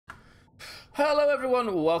Hello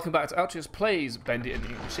everyone, welcome back to Altreus Plays, Bendy and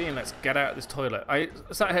Ink Machine. Let's get out of this toilet. I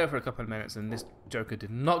sat here for a couple of minutes and this Joker did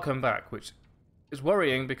not come back, which is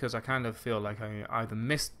worrying because I kind of feel like I either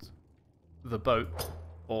missed the boat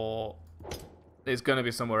or it's going to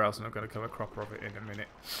be somewhere else and I'm going to cover a cropper of it in a minute.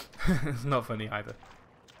 It's not funny either.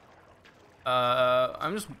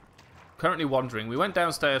 I'm just currently wandering. We went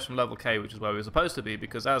downstairs from level K, which is where we were supposed to be,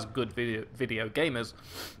 because as good video gamers...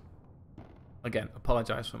 Again,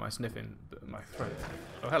 apologise for my sniffing my throat.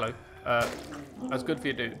 Oh, hello. As good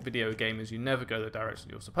video gamers, you never go the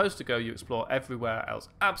direction you're supposed to go. You explore everywhere else,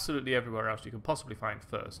 absolutely everywhere else you can possibly find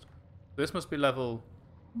first. This must be level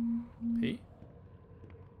P?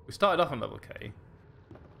 We started off on level K.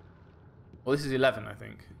 Well, this is 11, I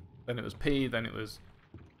think. Then it was P, then it was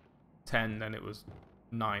 10, then it was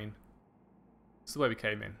 9. This is the way we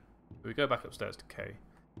came in. We go back upstairs to K.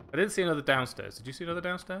 I didn't see another downstairs. Did you see another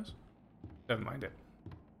downstairs? Never mind it.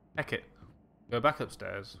 Heck it. Go back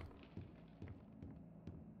upstairs.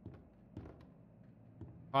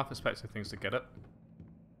 Half expecting things to get up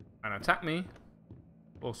and attack me.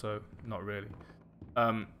 Also, not really.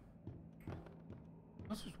 That's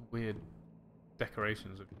just weird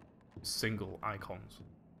decorations of single icons.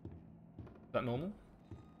 Is that normal?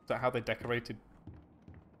 Is that how they decorated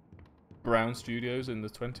Brown Studios in the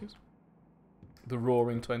 20s? The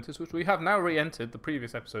Roaring 20s, which we have now re-entered. The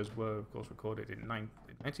previous episodes were, of course, recorded in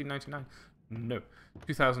 1999. No,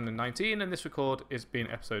 2019, and this record is being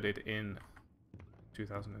episoded in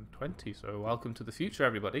 2020. So welcome to the future,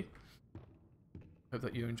 everybody. Hope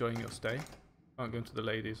that you're enjoying your stay. Aren't going to the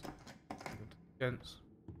ladies. Going to the gents.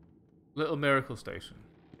 Little Miracle Station.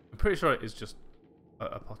 I'm pretty sure it is just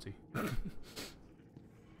a potty.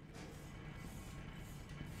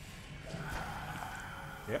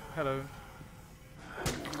 Yep. Hello.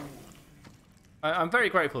 I'm very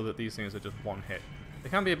grateful that these things are just one hit. They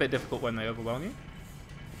can be a bit difficult when they overwhelm you,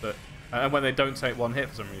 but and when they don't take one hit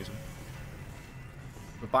for some reason.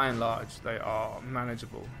 But by and large, they are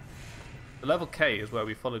manageable. The level K is where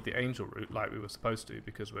we followed the angel route like we were supposed to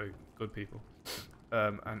because we're good people,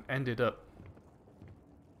 and ended up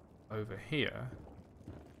over here.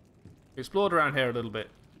 We explored around here a little bit,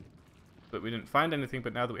 but we didn't find anything.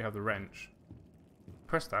 But now that we have the wrench,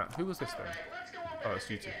 press that. Who was this then? Oh, it's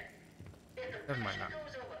you two. Never mind that.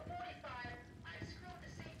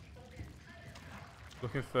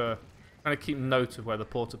 Looking for... Trying to keep note of where the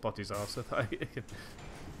porta potties are so that I can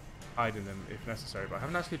hide in them if necessary. But I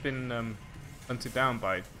haven't actually been hunted down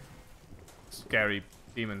by scary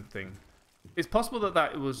demon thing. It's possible that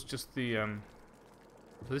that was just the... So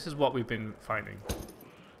this is what we've been finding.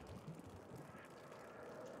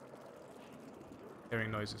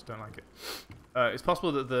 Hearing noises, don't like it. It's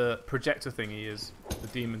possible that the projector thingy is the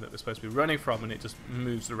demon that we're supposed to be running from, and it just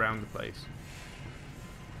moves around the place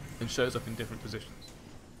and shows up in different positions.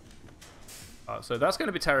 So that's going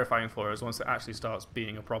to be terrifying for us once it actually starts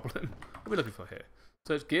being a problem. What are we looking for here?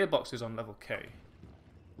 So it's gearboxes on level K.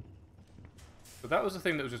 So that was the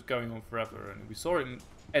thing that was just going on forever, and we saw it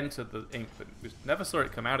enter the ink, but we never saw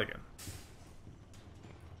it come out again.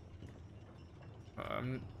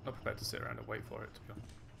 I'm not prepared to sit around and wait for it, to be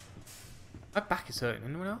honest. My back is hurting.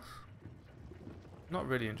 Anyone else? Not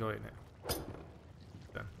really enjoying it.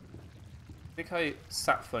 I think I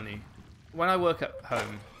sat funny. When I work at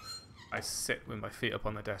home, I sit with my feet up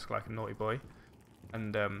on the desk like a naughty boy.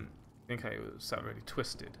 And I think I sat really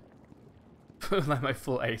twisted for like my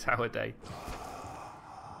full 8-hour day.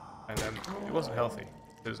 And it wasn't healthy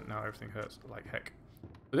because now everything hurts like heck.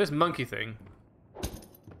 But this monkey thing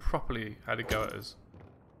properly had a go at us.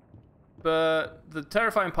 But the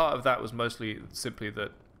terrifying part of that was mostly simply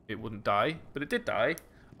that it wouldn't die, but it did die.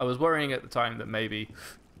 I was worrying at the time that maybe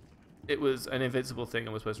it was an invincible thing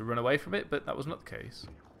and we're supposed to run away from it, but that was not the case.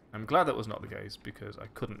 I'm glad that was not the case because I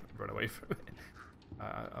couldn't run away from it.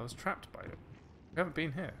 I was trapped by it. We haven't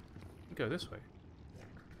been here. We can go this way.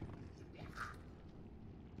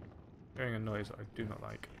 Hearing a noise that I do not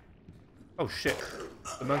like. Oh shit!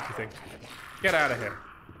 The monkey thing. Get out of here!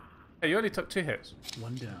 Hey, you only took 2 hits.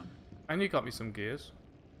 One down. And you got me some gears.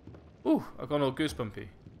 Ooh, I've gone all goosebumpy.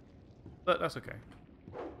 But that's okay.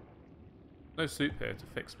 No soup here to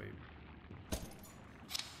fix me.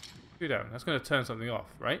 2 down. That's going to turn something off,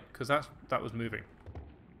 right? Because that was moving.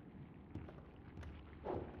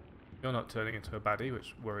 You're not turning into a baddie,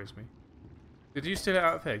 which worries me. Did you steal it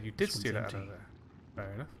out of here? You did steal it out of there.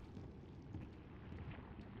 Fair enough.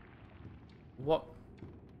 What?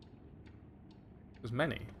 There's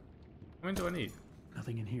many. How many do I need?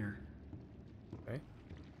 Nothing in here. Okay.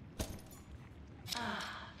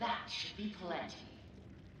 Ah, that should be plenty.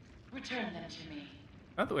 Return them to me.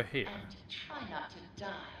 Now that we're here. And try not to die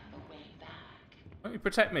on the way back. Won't you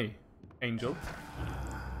protect me, angel?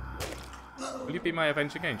 Will you be my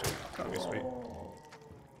avenging angel? That would be sweet.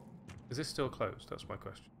 Is this still closed? That's my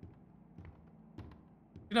question.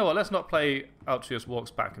 You know what? Let's not play Altreus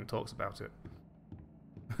Walks Back and Talks About it.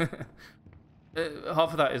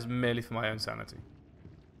 Half of that is merely for my own sanity.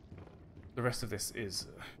 The rest of this is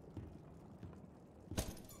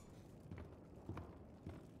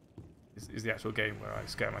the actual game where I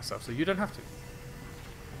scare myself, so you don't have to.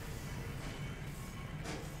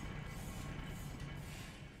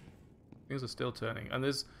 Things are still turning, and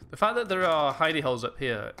there's the fact that there are hidey holes up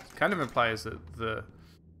here kind of implies that the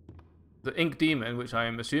ink demon, which I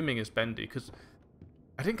am assuming is Bendy, because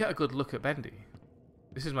I didn't get a good look at Bendy.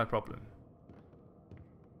 This is my problem.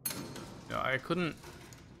 You know, I couldn't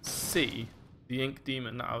see the ink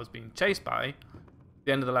demon that I was being chased by at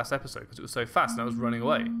the end of the last episode because it was so fast and I was running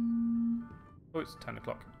away. Oh, it's 10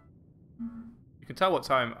 o'clock. You can tell what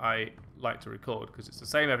time I like to record because it's the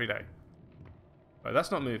same every day. Right,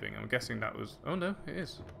 that's not moving. I'm guessing that was... Oh no, it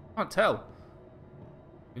is. I can't tell.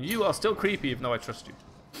 And you are still creepy even though I trust you.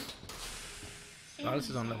 Oh, this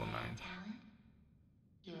is on level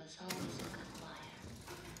 9.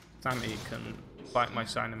 Sammy can bite my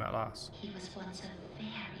shiny metal ass. He was once a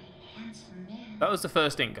very handsome man. That was the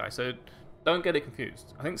first ink guy, so don't get it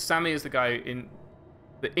confused. I think Sammy is the guy in...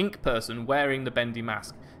 The ink person wearing the Bendy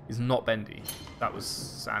mask is not Bendy. That was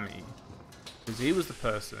Sammy. Because he was the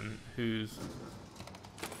person whose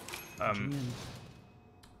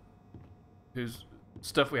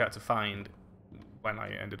stuff we had to find when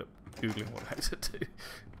I ended up Googling what I had to do.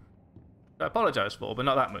 I apologise for, but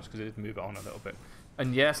not that much because it did move on a little bit.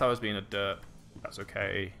 And yes, I was being a derp. That's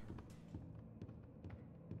okay.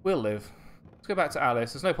 We'll live. Let's go back to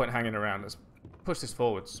Alice. There's no point hanging around. Let's push this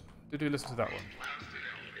forwards. Did we listen to that one?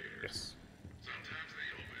 Yes.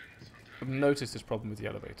 I've noticed this problem with the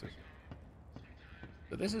elevators.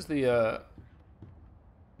 So this is the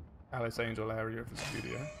Alice Angel area of the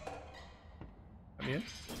studio. Let me in.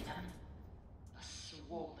 The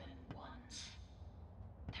swollen ones.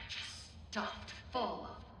 They're just stuffed full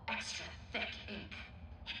of extra thick ink.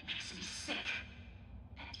 It makes me sick.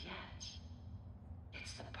 And yet,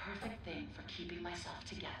 it's the perfect thing for keeping myself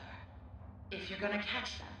together. If you're gonna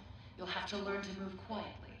catch them, you'll have to learn to move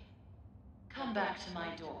quietly. Come back to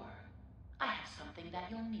my door. I have something that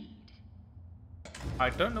you'll need. I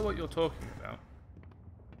don't know what you're talking about.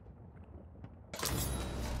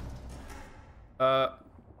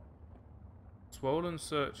 Swollen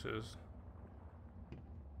searchers.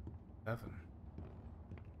 11.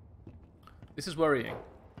 This is worrying.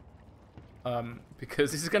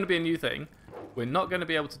 Because this is going to be a new thing. We're not going to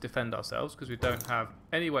be able to defend ourselves because we don't have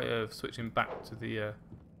any way of switching back to the...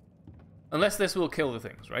 Unless this will kill the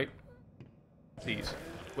things, right? Please.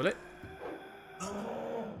 Will it?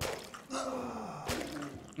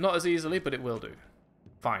 Not as easily, but it will do.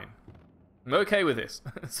 Fine. I'm okay with this,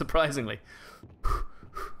 surprisingly.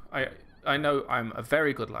 I know I'm a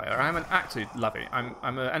very good liar. I'm an actor, Lovey. I'm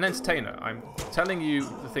an entertainer. I'm telling you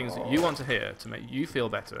the things that you want to hear to make you feel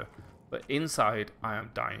better, but inside I am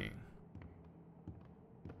dying.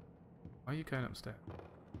 Why are you going upstairs?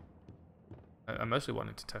 I mostly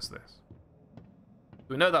wanted to test this.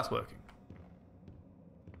 We know that's working.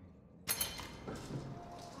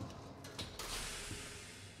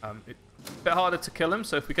 It's a bit harder to kill him,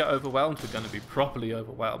 so if we get overwhelmed, we're going to be properly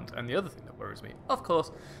overwhelmed. And the other thing that worries me, of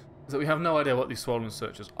course, is that we have no idea what these swollen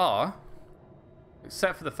searchers are,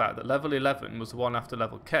 except for the fact that level 11 was the one after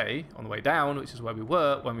level K on the way down, which is where we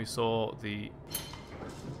were when we saw the...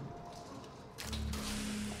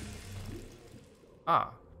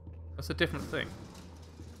 Ah, that's a different thing.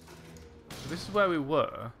 So this is where we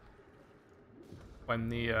were when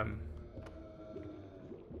the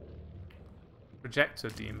projector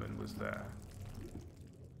demon was there.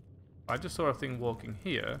 I just saw a thing walking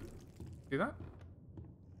here. See that?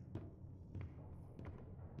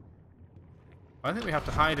 I think we have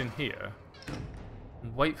to hide in here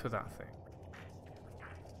and wait for that thing.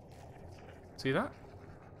 See that?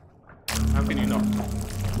 How can you not?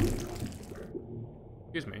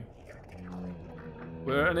 Excuse me.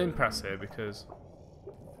 We're at an impasse here because...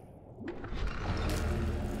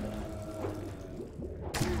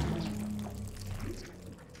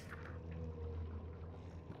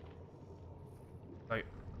 Like,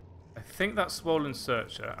 I think that swollen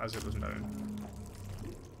searcher, as it was known,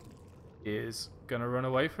 is gonna run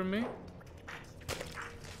away from me.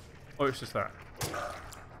 Or it's just that.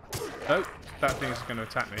 Nope, that thing is gonna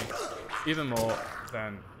attack me even more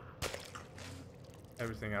than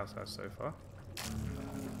everything else has so far.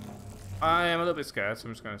 I am a little bit scared, so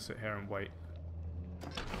I'm just gonna sit here and wait.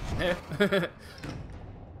 Here.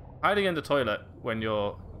 Hiding in the toilet when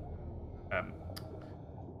you're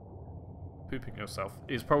pooping yourself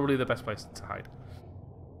is probably the best place to hide.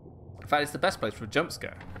 In fact, it's the best place for a jump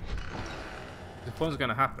scare. If one's going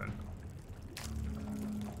to happen.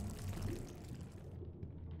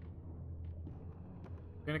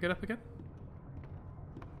 You going to get up again?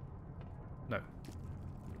 No.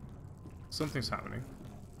 Something's happening.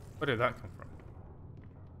 Where did that come from?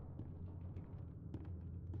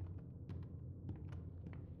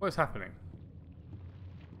 What is happening?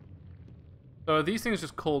 So are these things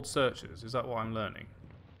just called searches? Is that what I'm learning?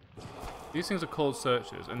 These things are called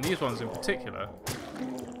searches, and these ones in particular,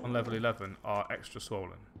 on level 11, are extra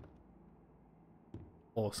swollen.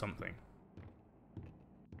 Or something.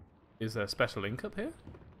 Is there special ink up here?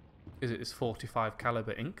 Is it this 45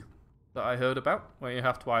 caliber ink that I heard about? Where you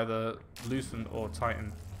have to either loosen or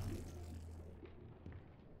tighten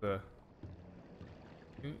the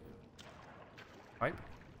pipe?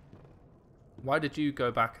 Why did you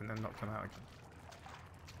go back and then not come out again?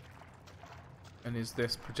 And is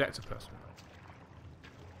this projector person?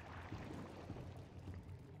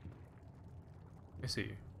 I see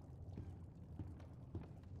you.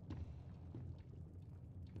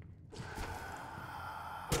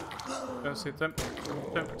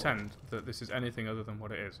 Don't pretend that this is anything other than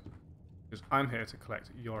what it is. Because I'm here to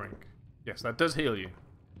collect your ink. Yes, that does heal you.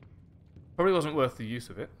 Probably wasn't worth the use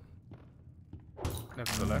of it.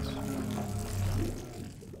 Nevertheless.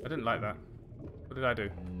 I didn't like that. What did I do?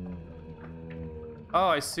 Oh,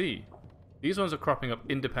 I see. These ones are cropping up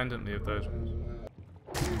independently of those ones.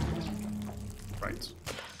 Right.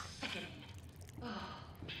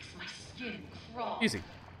 Easy.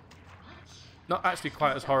 Not actually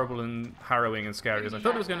quite as horrible and harrowing and scary as I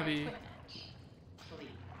thought it was going to be.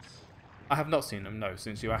 I have not seen them, no,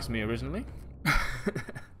 since you asked me originally.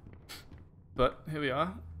 But here we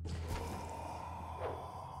are.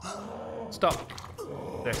 Stop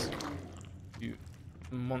this, you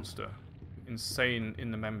monster. Insane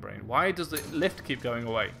in the membrane. Why does the lift keep going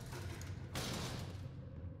away?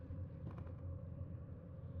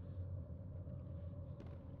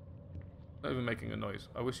 Not even making a noise.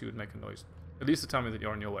 I wish you would make a noise. At least to tell me that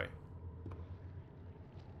you're on your way.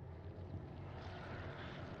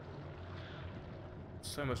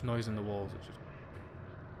 So much noise in the walls. It's just...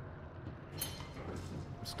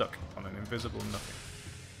 I'm stuck on an invisible nothing.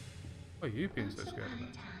 Why are you being so scared of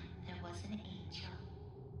that? There was an angel,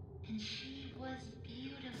 and she was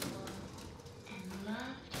beautiful and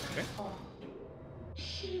loved us all.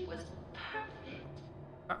 She was perfect.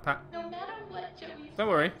 Pat, pat. No matter what Joey Don't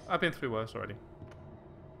worry, I've been through worse already.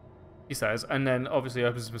 He says, and then obviously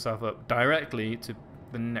opens himself up directly to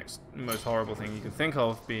the next most horrible thing you can think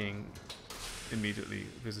of being immediately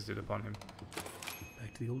visited upon him.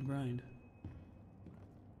 Back to the old grind.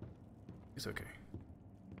 It's okay.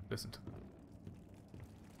 Listen to them.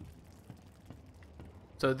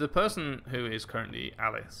 So the person who is currently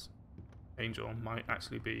Alice, Angel, might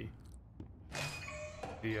actually be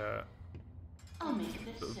the I'll make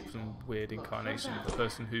this sort of simple. some weird Look incarnation of the around.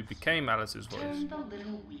 person who became Alice's voice. Turn the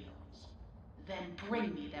little wheels. Then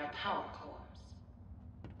bring me their power cores.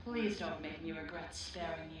 Please don't make me regret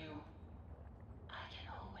sparing you. I can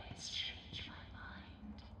always change my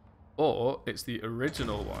mind. Or it's the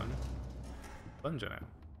original one, Plunger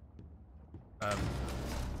now,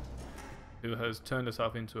 who has turned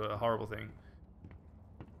herself into a horrible thing.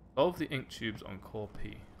 Solve the ink tubes on core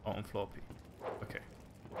P, or on floor P. Okay.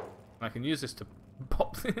 And I can use this to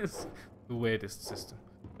pop this. The weirdest system.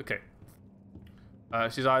 Okay.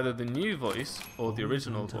 She's either the new voice or the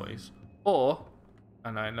original voice, or,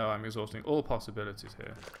 and I know I'm exhausting all possibilities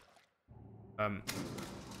here,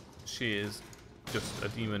 she is just a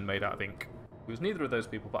demon made out of ink. Who's neither of those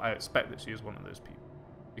people, but I expect that she is one of those people.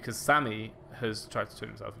 Because Sammy has tried to turn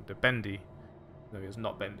himself into Bendy, though he is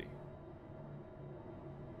not Bendy.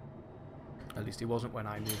 At least he wasn't when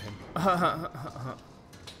I knew him.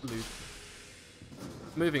 Lewd.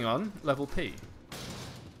 Moving on, level P.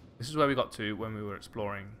 This is where we got to when we were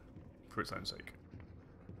exploring for its own sake.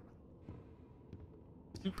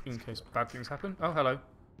 Oop, in case bad things happen. Oh, hello.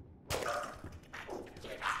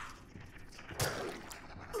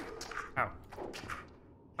 Ow.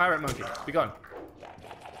 Pirate monkey, be gone.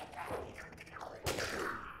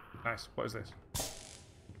 Nice. What is this?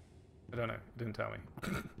 I don't know. It didn't tell me.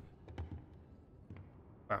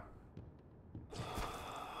 Wow.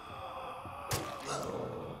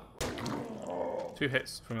 Two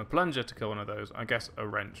hits from a plunger to kill one of those. I guess a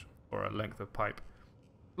wrench or a length of pipe.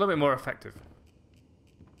 A little bit more effective.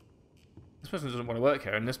 This person doesn't want to work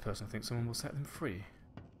here, and this person thinks someone will set them free.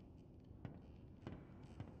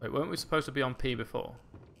 Wait, weren't we supposed to be on P before?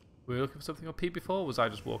 Were we looking for something on P before, or was I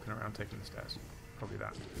just walking around taking the stairs? Probably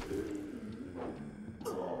that.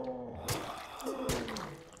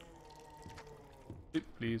 Soup,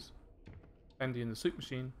 please. Bendy in the soup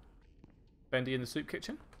machine. Bendy in the soup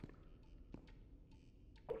kitchen.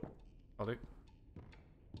 I'll do.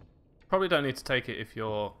 Probably don't need to take it if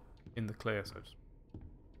you're in the clear, so just...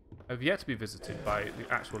 I've yet to be visited by the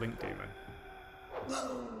actual ink demon.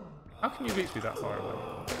 How can you reach me that far away?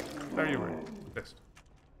 Very rude. Fist.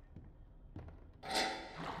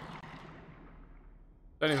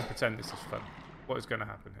 Don't even pretend this is fun. What is going to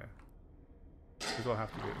happen here? Because we'll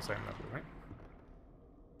have to be at the same level, right?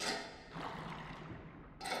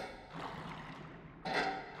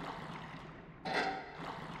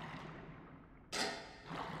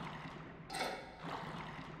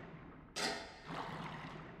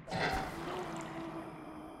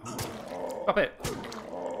 Stop it! It's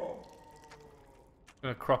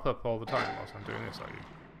going to crop up all the time whilst I'm doing this, are you?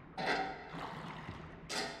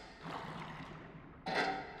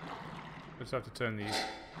 Just have to turn these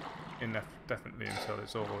in definitely until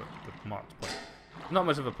it's all at the marked point. Not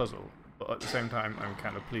much of a puzzle, but at the same time I'm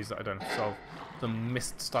kind of pleased that I don't have to solve the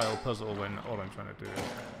Myst-style puzzle when all I'm trying to do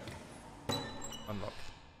is unlock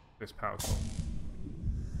this power core.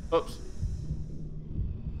 Oops.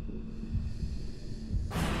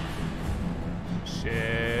 Shit.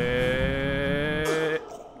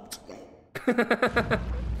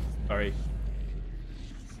 Sorry.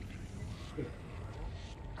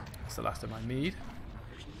 That's the last of my mead.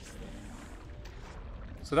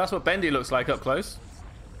 So that's what Bendy looks like up close.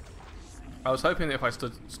 I was hoping that if I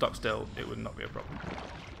stood stock still, it would not be a problem.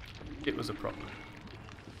 It was a problem.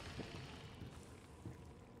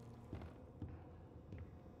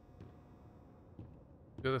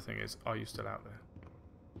 The other thing is, are you still out there?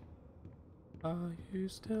 Are you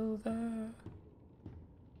still there?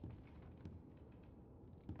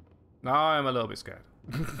 Now I'm a little bit scared.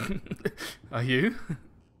 Are you?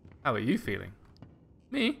 How are you feeling?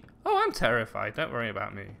 Me? Oh, I'm terrified. Don't worry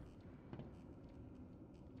about me.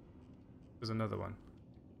 There's another one.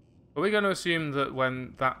 Are we going to assume that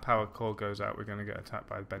when that power core goes out, we're going to get attacked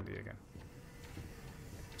by Bendy again?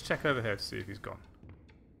 Let's check over here to see if he's gone.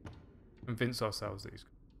 Convince ourselves that he's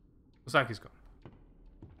gone. Looks like he's gone.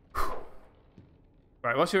 Whew.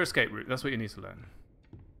 Right, what's your escape route? That's what you need to learn.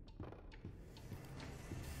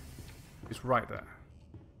 It's right there.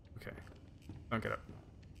 Okay. Don't get up.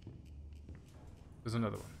 There's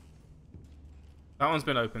another one. That one's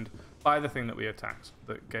been opened by the thing that we attacked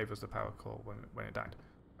that gave us the power core when it died.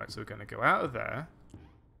 Right, so we're going to go out of there,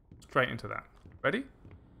 straight into that. Ready?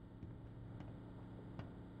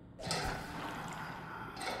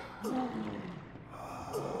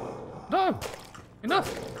 No!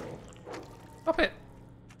 Enough! Stop it!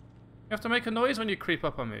 You have to make a noise when you creep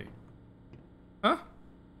up on me. Huh?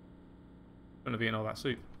 I'm gonna be in all that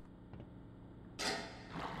soup.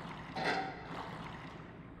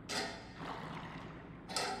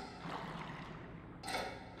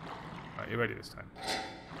 Right, you're ready this time.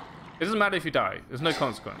 It doesn't matter if you die. There's no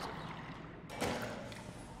consequences.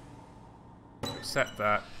 Except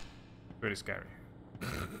that really scary.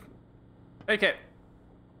 Take it.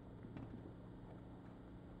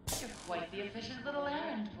 You're quite the efficient little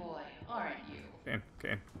errand boy, aren't you? Get in,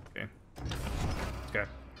 get in, get in. Let's go.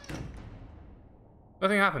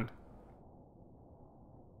 Nothing happened.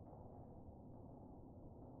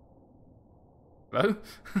 Hello?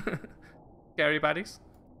 Scary baddies?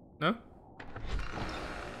 No?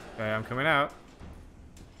 Okay, I'm coming out.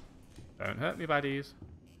 Don't hurt me, baddies.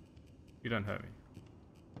 You don't hurt me.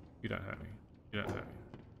 You don't hurt me. You don't hurt me.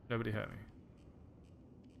 Nobody hurt me.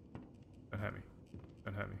 Don't hurt me.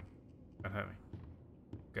 Don't hurt me. Don't hurt me.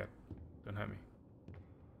 Good. Don't hurt me.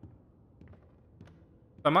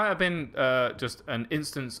 That might have been just an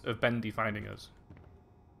instance of Bendy finding us.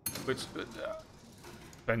 Which...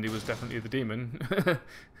 Bendy was definitely the demon.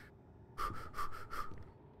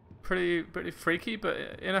 pretty freaky, but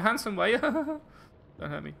in a handsome way. Don't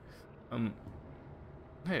hurt me. Hey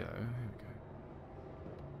though, here we go.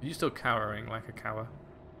 Are you still cowering like a cower?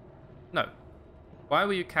 No. Why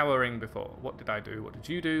were you cowering before? What did I do? What did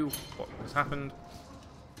you do? What has happened?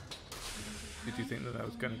 Did you think that I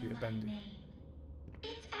was going to be a Bendy?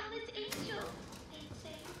 It's Alice Angel, they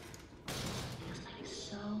say. Feels like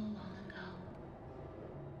so long ago.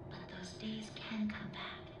 But those days can come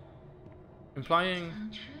back. Implying...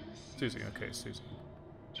 Come true, Susie, okay, it's Susie.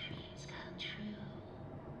 Dreams come true.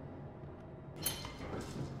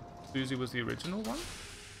 Susie was the original one?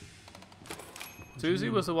 Susie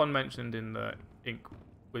was the one mentioned in the ink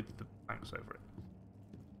with the thanks over it.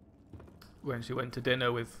 When she went to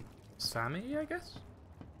dinner with Sammy, I guess?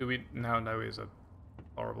 Who we now know is a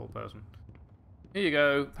horrible person. Here you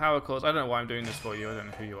go, power cores. I don't know why I'm doing this for you. I don't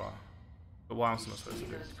know who you are. But what else am I supposed to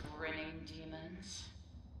do? Those grinning demons.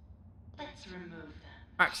 Let's remove them,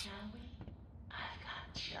 Axe. shall we? I've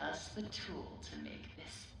got just the tool to make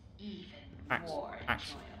this even Axe. more Axe.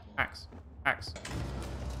 enjoyable. Axe. Axe.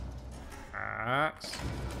 Axe.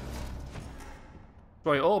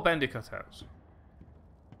 Destroy all Bendy cutouts.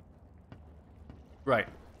 Right.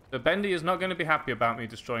 The Bendy is not going to be happy about me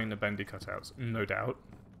destroying the Bendy cutouts, no doubt.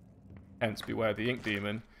 Hence, beware the ink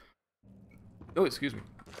demon. Oh, excuse me.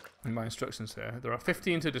 In my instructions here, there are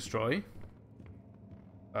 15 to destroy.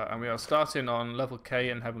 And we are starting on level K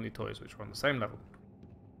and Heavenly Toys, which are on the same level.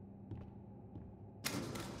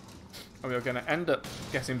 And we are going to end up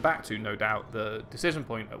getting back to, no doubt, the decision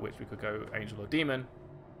point at which we could go Angel or Demon.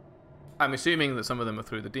 I'm assuming that some of them are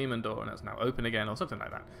through the Demon door and it's now open again or something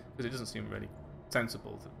like that. Because it doesn't seem really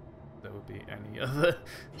sensible that there would be any other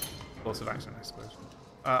course of action, I suppose.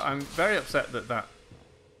 I'm very upset that that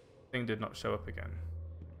thing did not show up again.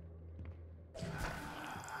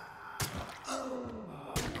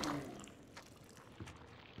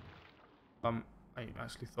 I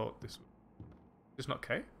actually thought this was... Is this not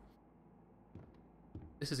K?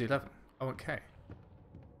 This is 11. I want K.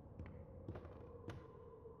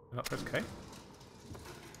 Did I not press K?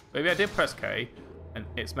 Maybe I did press K, and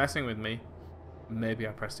it's messing with me. Maybe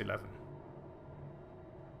I pressed 11.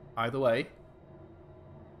 Either way,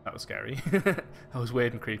 that was scary. That was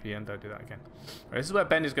weird and creepy, and don't do that again. Right, this is where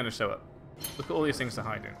Bendy's going to show up. Look at all these things to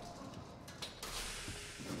hide in.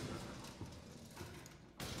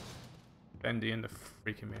 Bendy and the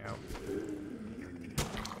freaking me out.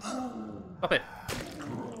 Stop it!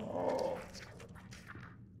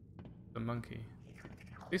 The monkey.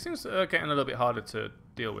 These things are getting a little bit harder to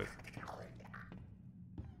deal with.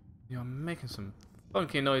 You're making some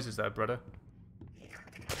funky noises there, brother.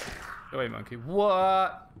 Go away, monkey.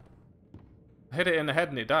 What? I hit it in the head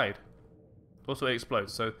and it died. Also, it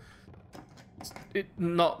explodes. So,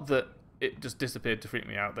 not that it just disappeared to freak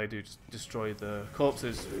me out. They do just destroy the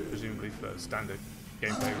corpses, presumably for standard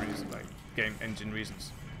gameplay reasons, like game engine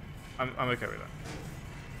reasons. I'm okay with that.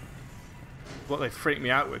 What they freak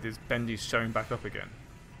me out with is Bendy's showing back up again.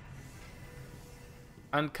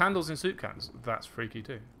 And candles in soup cans. That's freaky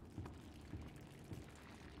too.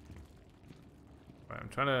 Right, I'm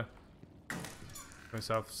trying to give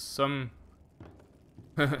myself some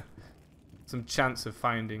some chance of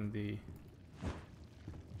finding the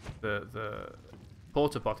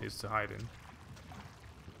porta potties to hide in.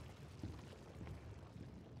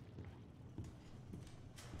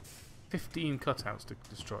 "15 cutouts to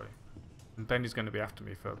destroy. And Bendy's going to be after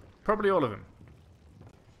me for probably all of them.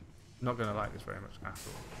 Not going to like this very much at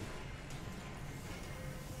all.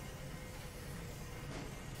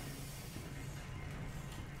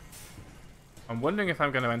 I'm wondering if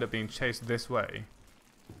I'm going to end up being chased this way.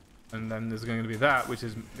 And then there's going to be that, which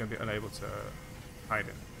is going to be unable to hide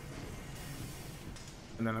in.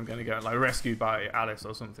 And then I'm going to get like rescued by Alice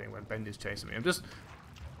or something when Bendy's chasing me. I'm just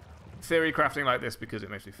theory crafting like this because it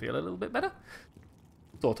makes me feel a little bit better.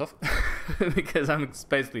 Sort of. Because I'm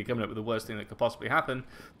basically coming up with the worst thing that could possibly happen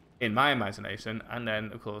in my imagination. And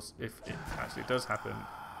then, of course, if it actually does happen,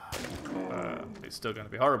 it's still going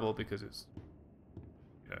to be horrible because it's...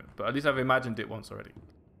 You know, but at least I've imagined it once already.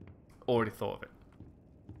 Already thought of it.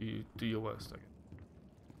 You do your worst, I guess.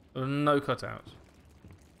 There are no cutouts.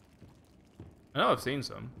 I know I've seen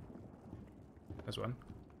some. There's one.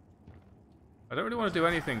 I don't really want to do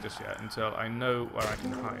anything just yet until I know where I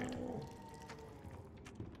can hide.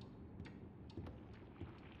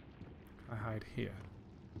 I hide here.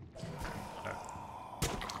 No.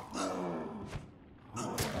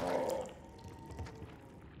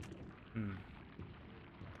 Hmm.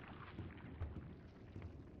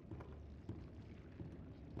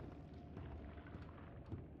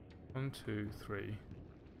 One, two, three.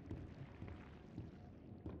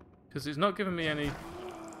 Because it's not giving me any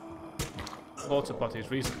water potties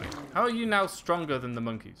recently. How are you now stronger than the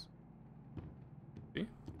monkeys? See?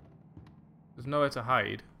 There's nowhere to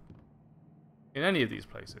hide in any of these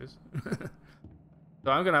places.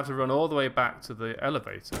 So I'm going to have to run all the way back to the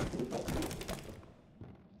elevator.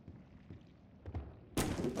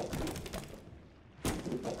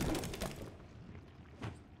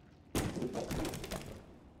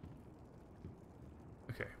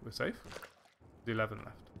 Okay, we're safe. There's 11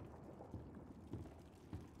 left.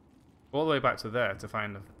 All the way back to there to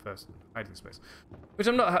find the first hiding space. Which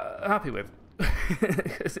I'm not happy with.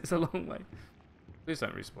 Because it's a long way. Please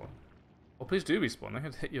don't respawn. Or please do respawn. I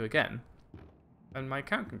can hit you again. And my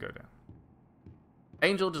count can go down.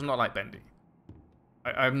 Angel does not like Bendy.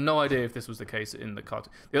 I have no idea if this was the case in the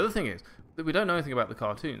cartoon. The other thing is that we don't know anything about the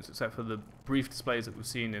cartoons except for the brief displays that we've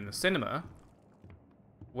seen in the cinema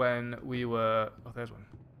when we were... Oh, there's one.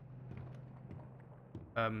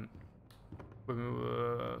 When we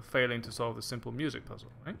were failing to solve the simple music puzzle,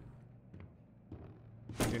 right?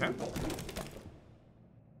 You know?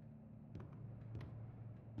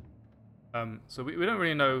 So we don't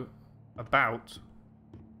really know about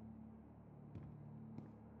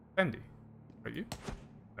Bendy. Right, you?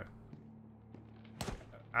 No.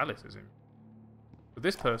 Alice is in. But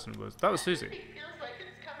this person was... That was Susie. Feels like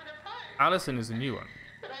it's coming apart. Allison is a new one.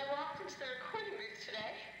 But I walked into the recording booth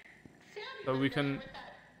today. Sandy So we was there can with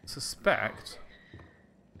that. suspect,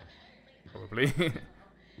 probably,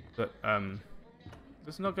 that,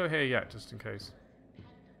 let's not go here yet, just in case. I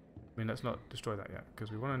mean, let's not destroy that yet,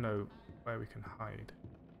 because we want to know where we can hide.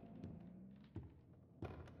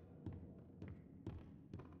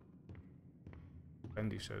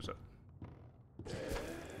 Bendy shows up.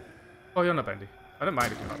 Oh, you're not Bendy. I don't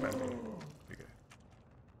mind if you're not Bendy. There you go.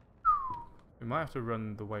 We might have to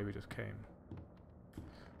run the way we just came.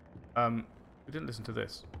 We didn't listen to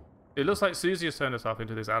this. It looks like Susie has turned herself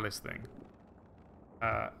into this Alice thing.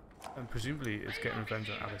 And presumably it's getting revenge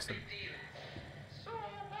on Alison. So what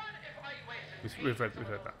if I wasted We've read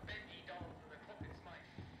that.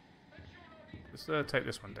 Let's take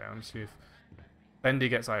this one down and see if Bendy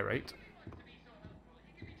gets irate.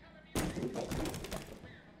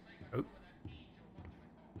 Oh.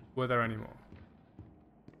 Were there any more?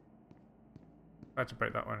 I had to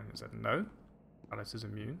break that one and it said no. Alice is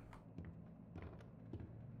immune.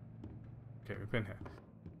 Okay, we've been here.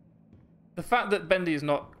 The fact that Bendy is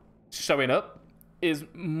not showing up is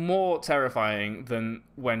more terrifying than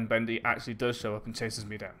when Bendy actually does show up and chases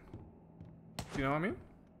me down. Do you know what I mean?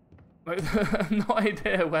 Like, I have no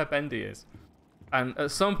idea where Bendy is. And at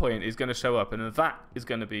some point he's going to show up and that is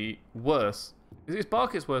going to be worse. His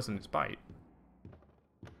bark is worse than its bite.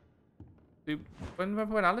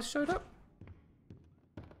 Remember when Alice showed up?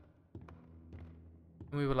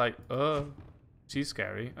 And we were like, oh, she's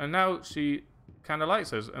scary. And now she kind of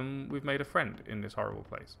likes us and we've made a friend in this horrible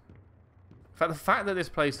place. In fact, the fact that this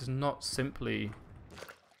place is not simply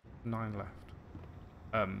 9 left.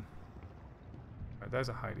 Right, there's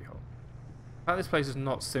a hidey hole. The fact this place is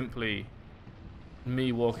not simply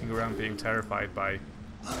me walking around being terrified by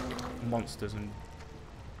monsters and,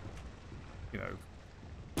 you know,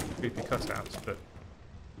 creepy cutouts, but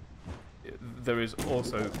there is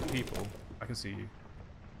also people. I can see you.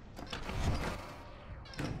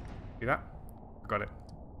 See that? Got it.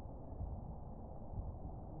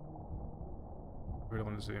 I really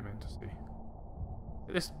want to zoom in to see.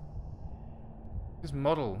 This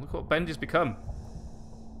model. Look what Bendy's become.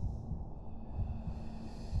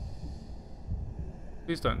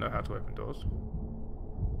 Please don't know how to open doors.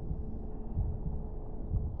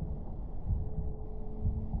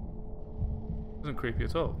 Isn't creepy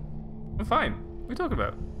at all. I'm fine. What are you talking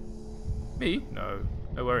about? Me? No.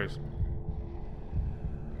 No worries.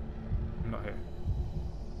 I'm not here.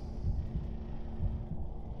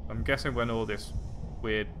 I'm guessing when all this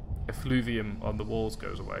weird effluvium on the walls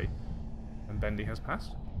goes away, and Bendy has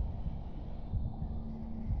passed?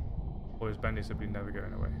 Or is Bendy simply never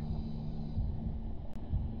going away?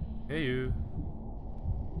 Hey you.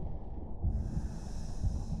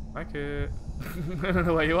 Like it. I don't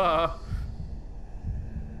know where you are.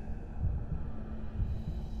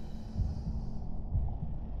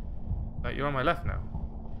 You're on my left now.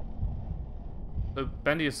 So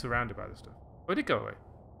Bendy is surrounded by this stuff. Where did it go away?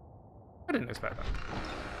 I didn't expect that.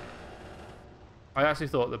 I actually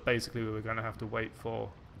thought that basically we were going to have to wait for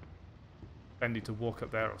Bendy to walk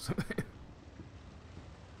up there or something.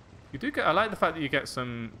 You do get... I like the fact that you get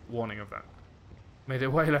some warning of that. Made it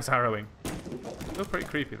way less harrowing. Still pretty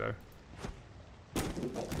creepy though.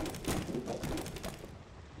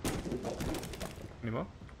 'Any more?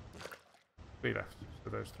 3 left. So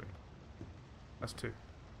those 3. That's 2.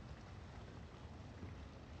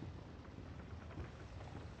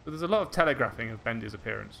 So there's a lot of telegraphing of Bendy's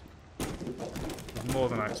appearance. There's more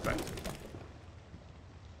than I expected.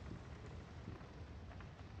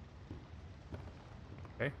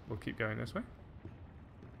 Okay, we'll keep going this way.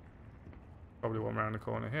 Probably one around the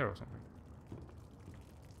corner here or something.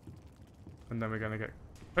 And then we're going to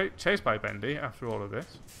get chased by Bendy after all of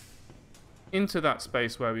this. Into that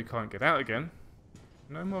space where we can't get out again.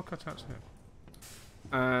 No more cutouts here.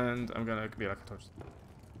 And I'm going to be like, I told you.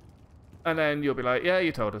 And then you'll be like, yeah,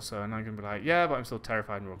 you told us so. And I'm going to be like, yeah, but I'm still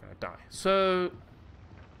terrified and we're all going to die. So,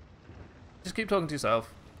 just keep talking to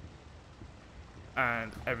yourself.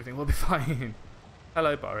 And everything will be fine.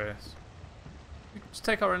 Hello, Boris. Just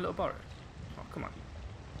take our own little Boris. Oh, come on.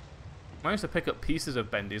 I managed to pick up pieces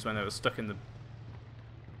of Bendy's when they were stuck in the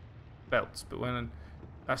belts, but when it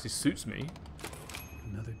actually suits me,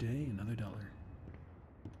 Another day, another dollar.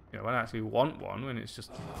 you know, when I actually want one, when it's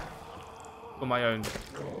just for my own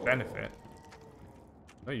benefit.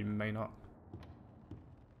 No, you may not.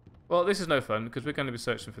 Well, this is no fun because we're going to be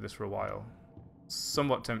searching for this for a while.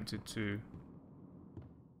 Somewhat tempted to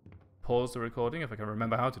pause the recording if I can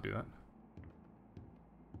remember how to do that.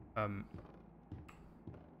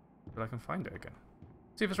 But I can find it again.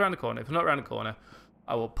 See if it's around the corner. If it's not around the corner,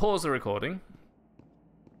 I will pause the recording,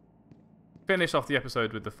 finish off the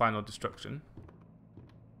episode with the final destruction,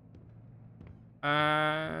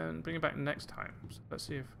 and bring it back next time. So let's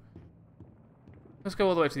see if... Let's go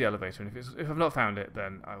all the way to the elevator, and if I've not found it,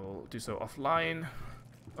 then I will do so offline,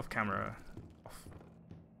 off camera, off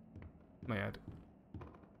my head.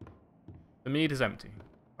 The mead is empty,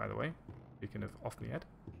 by the way. Speaking of off my head.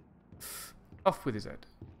 Off with his head.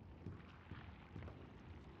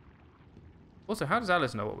 Also, how does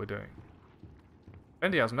Alice know what we're doing?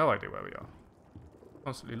 Bendy has no idea where we are.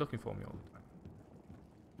 Constantly looking for me all the time.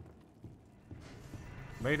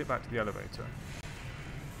 Made it back to the elevator.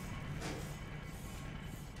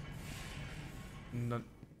 No,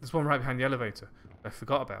 there's one right behind the elevator I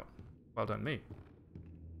forgot about. Well done, me.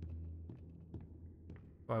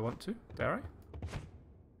 Do I want to? Dare I?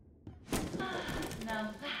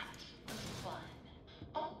 Now that was fun.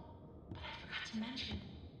 Oh, but I forgot to mention.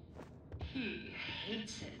 He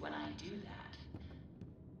hates it when I do that.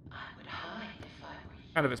 I would hide if I were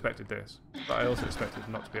you. Kind of expected this, but I also expected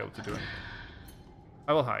not to be able to do anything.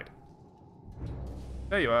 I will hide.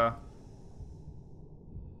 There you are.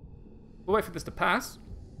 We'll wait for this to pass.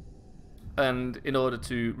 And in order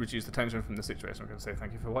to reduce the tension from the situation, I'm going to say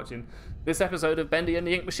thank you for watching this episode of Bendy and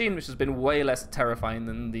the Ink Machine, which has been way less terrifying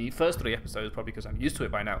than the first 3 episodes, probably because I'm used to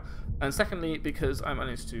it by now. And secondly, because I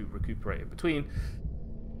managed to recuperate in between.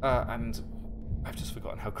 And I've just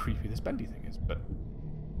forgotten how creepy this Bendy thing is. But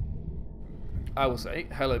I will say,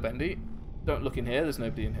 hello Bendy. Don't look in here, there's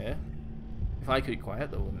nobody in here. If I keep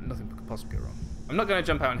quiet, nothing could possibly go wrong. I'm not going to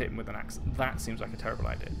jump out and hit him with an axe. That seems like a terrible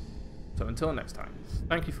idea. So until next time,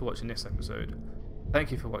 thank you for watching this episode.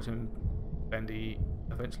 Thank you for watching Bendy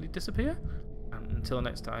eventually disappear. And until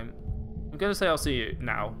next time, I'm going to say I'll see you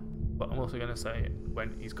now, but I'm also going to say it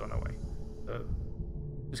when he's gone away. So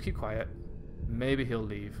just keep quiet. Maybe he'll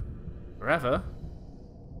leave forever.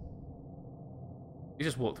 He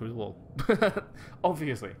just walked through the wall.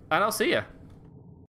 Obviously. And I'll see you.